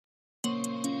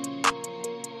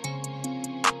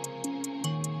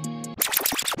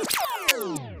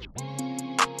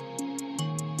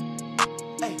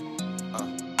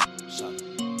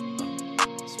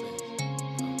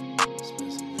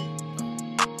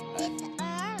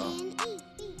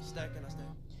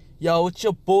Yo, it's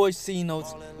your boy C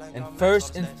Notes, and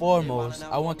first and foremost,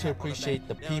 I want to appreciate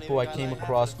the people I came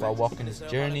across while walking this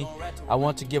journey. I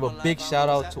want to give a big shout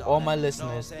out to all my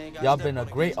listeners. Y'all been a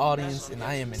great audience, and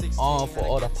I am in awe for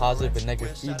all the positive and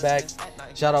negative feedback.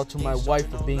 Shout out to my wife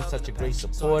for being such a great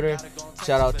supporter.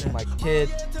 Shout out to my kid,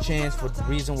 Chance, for the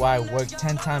reason why I work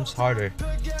 10 times harder.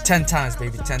 10 times,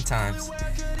 baby, 10 times.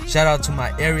 Shout out to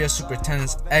my area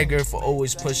superintendent Edgar for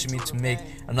always pushing me to make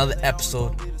another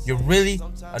episode. You're really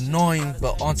annoying,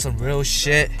 but on some real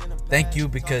shit. Thank you,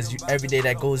 because every day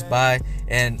that goes by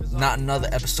and not another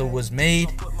episode was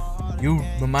made, you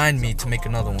remind me to make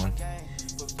another one.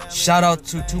 Shout out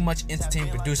to Too Much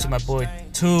Entertainment producer, my boy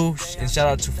 2, and shout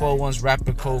out to 401's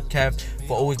rapper Cole Kev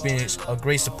for always being a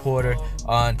great supporter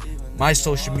on my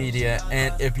social media.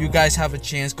 And if you guys have a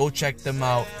chance, go check them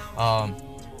out.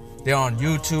 They're on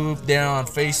YouTube, they're on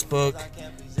Facebook.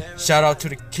 Shout out to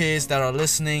the kids that are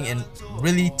listening and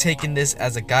really taking this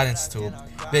as a guidance tool.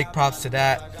 Big props to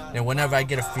that. And whenever I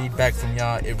get a feedback from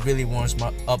y'all, it really warms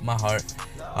up my heart.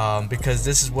 Because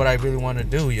this is what I really want to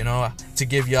do, you know, to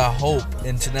give y'all hope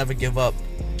and to never give up.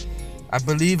 I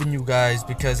believe in you guys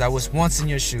because I was once in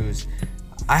your shoes.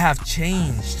 I have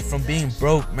changed from being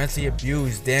broke, mentally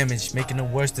abused, damaged, making the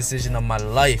worst decision of my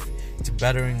life, to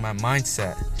bettering my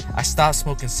mindset. I stopped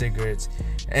smoking cigarettes,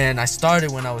 and I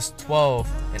started when I was 12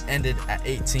 and ended at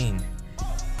 18.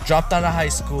 Dropped out of high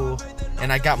school,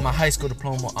 and I got my high school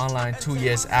diploma online 2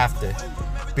 years after.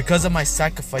 Because of my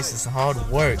sacrifices and hard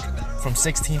work from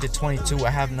 16 to 22,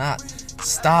 I have not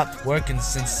stopped working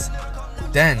since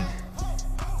then.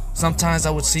 Sometimes I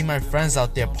would see my friends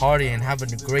out there partying and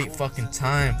having a great fucking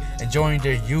time, enjoying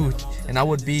their youth, and I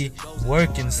would be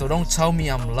working, so don't tell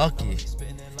me I'm lucky.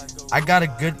 I got a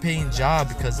good paying job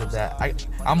because of that.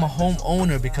 I'm a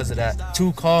homeowner because of that.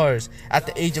 2 cars at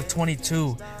the age of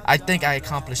 22. I think I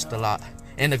accomplished a lot.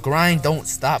 And the grind don't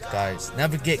stop, guys.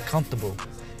 Never get comfortable.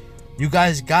 You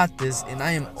guys got this, and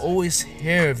I am always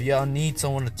here if y'all need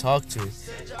someone to talk to.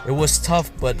 It was tough,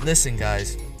 but listen,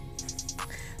 guys.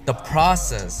 The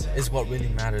process is what really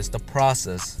matters. The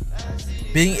process.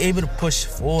 Being able to push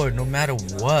forward no matter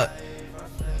what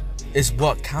is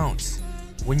what counts.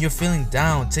 When you're feeling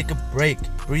down, take a break,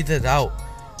 breathe it out,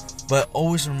 but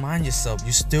always remind yourself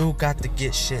you still got to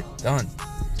get shit done.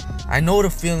 I know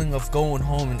the feeling of going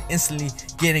home and instantly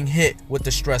getting hit with the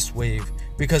stress wave,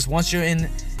 because once you're in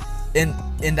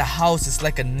the house, it's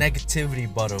like a negativity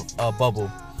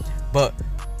bubble. But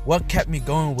what kept me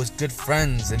going was good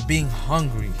friends and being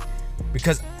hungry,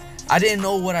 because I didn't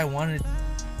know what I wanted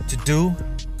to do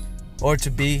or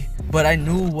to be, but I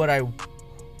knew what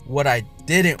I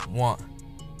didn't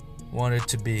wanted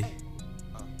to be.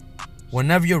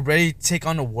 Whenever you're ready to take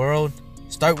on the world,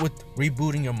 start with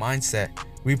rebooting your mindset,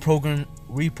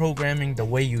 reprogramming the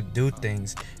way you do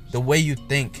things, the way you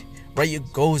think. Write your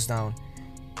goals down,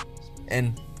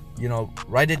 and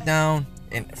write it down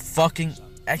and fucking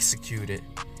execute it.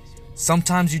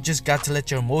 Sometimes you just got to let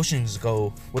your emotions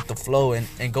go with the flow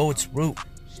and go its route.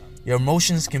 Your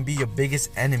emotions can be your biggest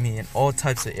enemy in all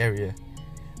types of area,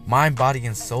 mind, body,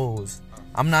 and souls.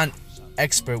 I'm not an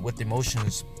expert with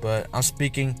emotions, but I'm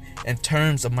speaking in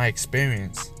terms of my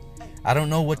experience. I don't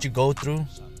know what you go through,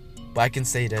 but I can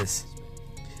say this: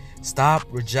 stop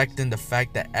rejecting the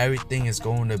fact that everything is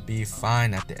going to be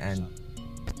fine at the end.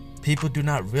 People do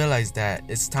not realize that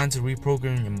it's time to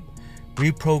reprogramming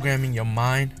your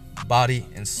mind, body,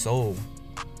 and soul.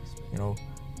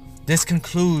 This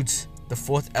concludes the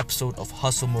 4th episode of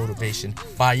Hustle Motivation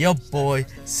by your boy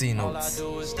C Notes. All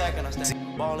I do is stack and I stack.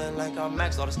 Ballin' like I'm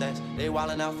max all the stats. They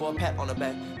wildin' out for a pat on the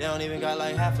back. They don't even got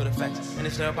like half of the facts. And they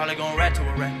still probably gon' rat to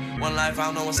a rat. One life, I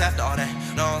don't know what's after all that.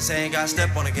 Know what I'm saying? Got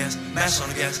step on the gas, mash on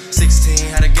the gas. 16,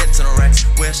 had to get to the racks.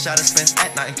 Where shot his fence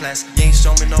at night in class. You ain't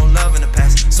show me no love in the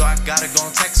past, so I gotta go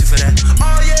and text you for that.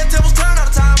 Oh yeah, tables turn all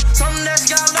the time. Something that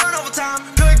you gotta learn over time.